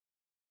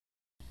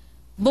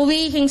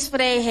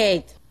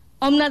Bewegingsvrijheid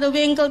om naar de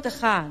winkel te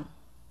gaan.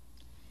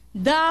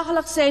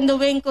 Dagelijks zijn de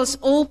winkels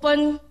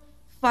open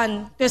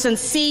van tussen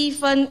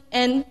 7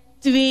 en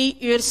 2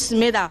 uur 's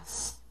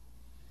middags.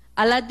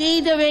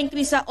 Aladei de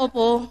winkelisa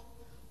opo,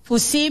 fu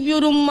 7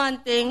 uur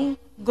manting,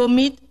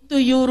 gomit to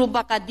euro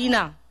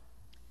bakadina.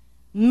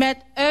 Met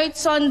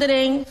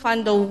uitzondering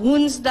van de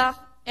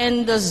woensdag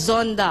en de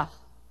zondag.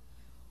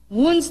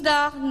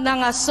 Woensdag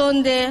nanga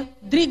sonde,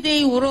 3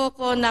 day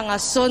uroko nanga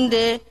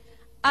sonde,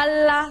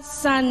 alla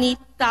sani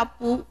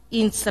tapu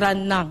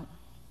insranang.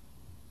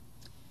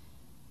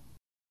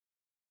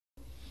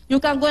 You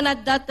can go na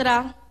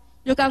Datra,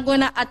 you can go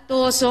na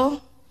Atoso,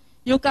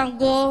 you can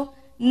go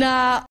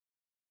na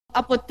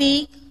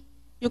apotheek,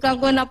 you can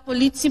go na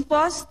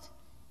politiepost,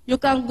 you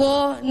can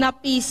go na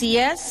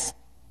PCS,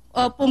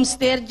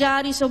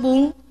 Pumsterjari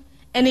Sobung,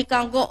 en je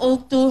kan go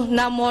ook toe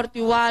naar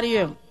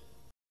mortuarium.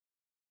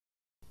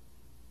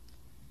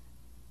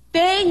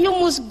 Je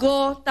moest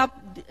go tap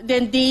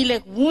den deel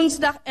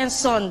woensdag en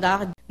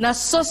zondag naar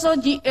soso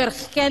die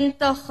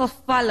urgente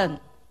gevallen.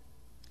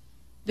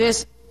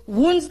 Dus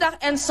woensdag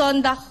en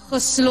zondag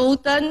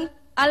gesloten,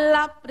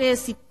 alla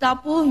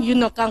presitapu,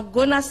 je kan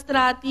go naar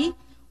strati,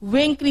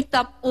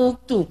 winkritap ook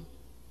toe.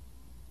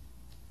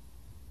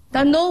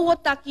 Dan nou wat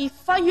taki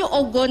van je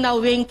ook go naar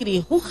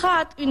winkri. Hoe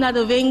gaat u naar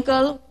de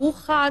winkel? Hoe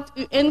gaat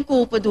u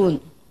inkopen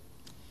doen?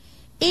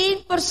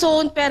 1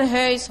 persoon per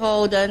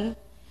huishouden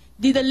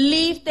die de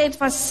leeftijd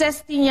van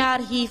 16 jaar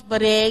heeft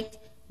bereikt,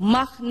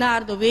 mag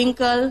naar de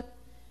winkel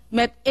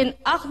met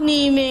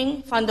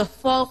inachtneming van de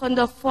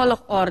volgende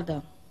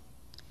volgorde.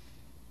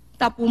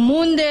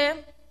 Tapumunde,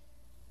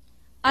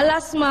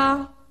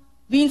 alasma,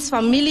 wiens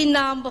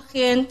familinaam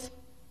begint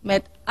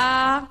met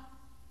A,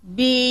 B,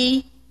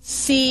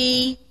 C,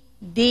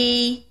 D,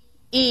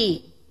 E.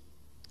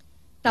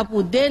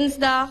 Tapu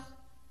dinsdag,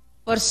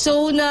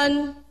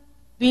 personen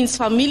wiens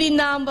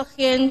familienaam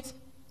begint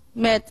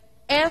met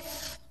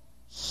F,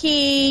 G,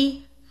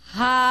 H,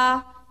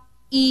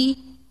 I,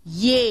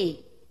 J.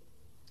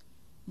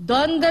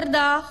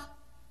 Donderdag,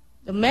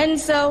 de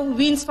mensen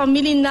wiens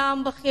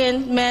familienaam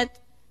begint met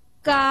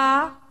K,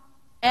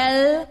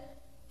 L,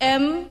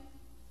 M,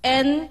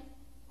 N,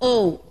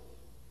 O.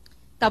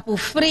 Tapu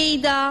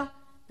vrijdag,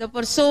 de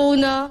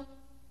personen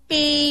P,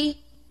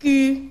 Q,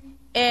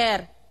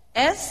 R,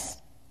 S.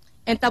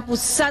 En tapu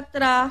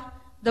satra,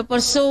 de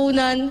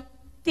personen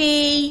T,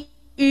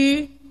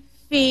 U,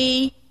 V,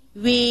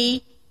 W,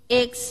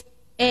 X,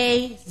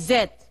 Y,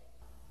 Z.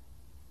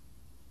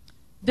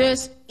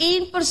 Dus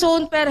 1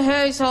 persoon per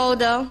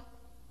huishouden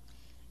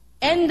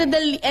en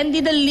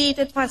die de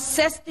leeftijd van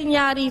 16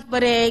 jaar heeft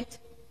bereikt,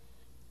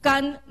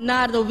 kan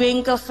naar de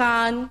winkel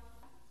gaan.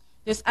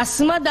 Dus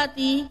asma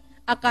dati,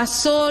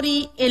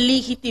 akasori, een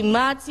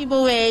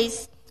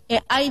legitimatiebewijs,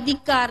 een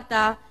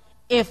ID-karta,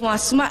 even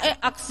asma e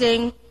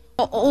accent,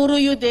 oro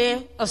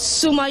jude, of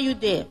suma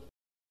jude.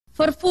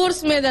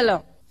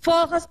 Vervoersmiddelen.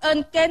 Volgens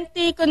een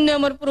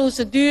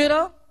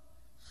kentekennummer-procedure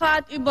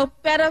gaat u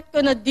beperkt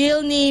kunnen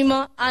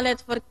deelnemen aan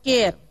het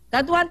verkeer.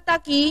 Dat want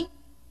taki,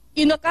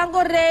 ino kan go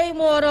rij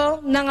moro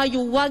nanga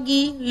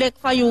yuwagi lek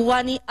van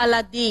yuwani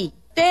aladi.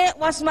 Te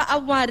was ma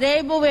af ma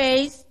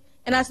rijbewijs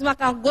en als ma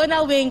kan go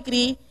na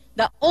winkri,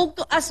 dat ook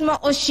to asma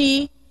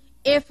oshi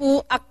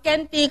efu a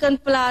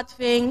kenteken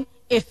plaatsving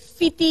e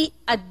fiti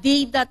a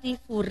di dati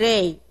fu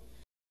rij.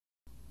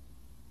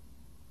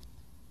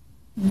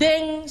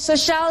 Den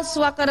sociaal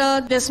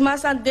zwakkere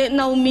desmasan de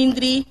nou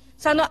mindri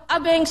sano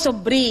abeng so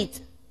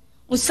breed.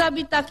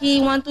 Usabi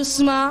taki wantu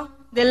sma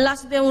de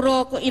las de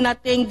roko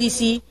inateng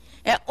disi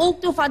e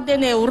ook to fat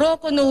de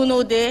roko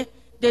no de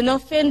no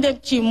fendem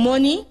chi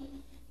money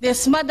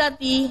desma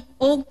dati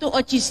ook to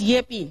ochis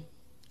yepi.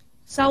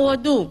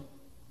 Sawadu.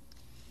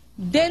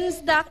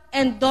 Dinsdag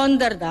en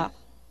donderdag.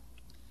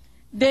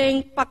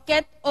 Den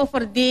pakket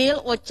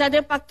overdeel o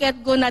chade pakket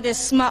go na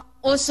desma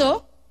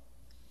oso.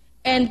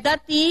 En dat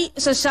die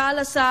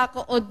sociale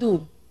zaken ook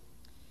doen.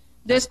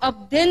 Dus op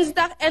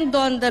dinsdag en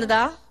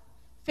donderdag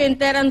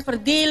vindt er een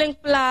verdeling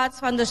plaats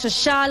van de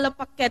sociale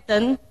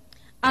pakketten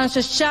aan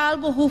sociaal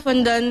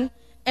behoevenden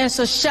en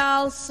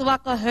sociaal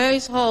zwakke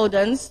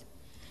huishoudens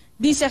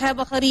die zich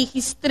hebben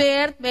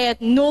geregistreerd bij het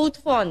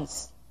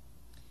noodfonds.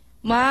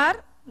 Maar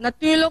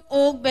natuurlijk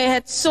ook bij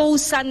het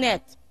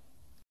SOSANET.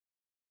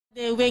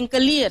 De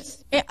winkeliers.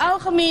 In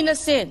algemene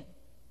zin.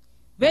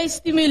 Wij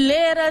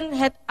stimuleren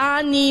het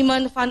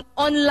aannemen van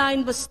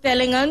online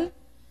bestellingen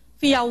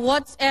via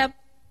WhatsApp,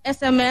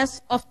 sms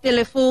of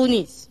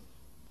telefonisch.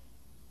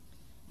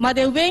 Maar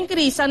de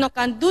winkeliers aan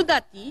kan doen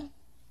dat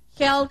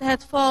geldt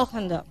het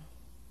volgende.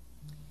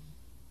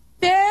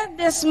 Ter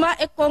desma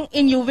ekong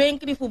in je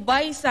winkel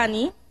voorbij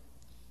sani,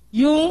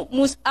 je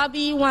moet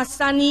abi wa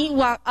sani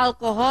wa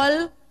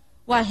alcohol,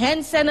 wa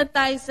hand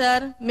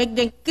sanitizer, met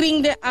den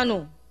kring de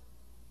anu.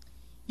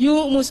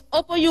 Je moet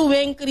op je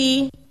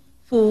winkel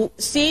voor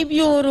 7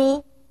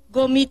 euro,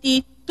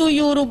 gomiti 2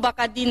 euro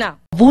bakadina.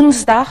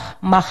 Woensdag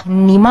mag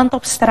niemand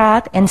op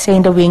straat en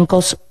zijn de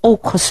winkels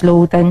ook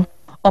gesloten.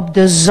 Op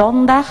de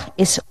zondag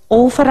is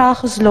overal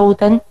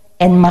gesloten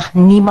en mag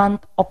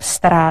niemand op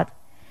straat.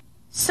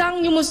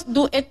 Sang je moest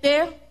doen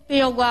ete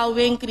teogwa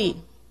winkri.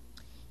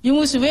 Je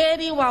moest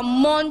weri wa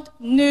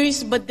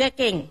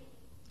mond-neusbedekking.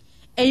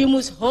 En je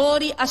moest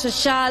horen a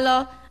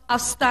sociale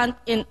afstand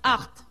in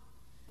acht.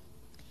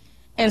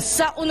 En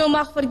sa uno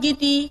mag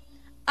vergeten,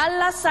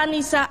 alla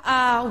sanisa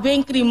a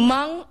winkri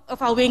mang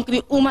of a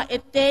winkri uma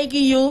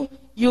etegi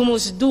you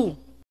moest doen.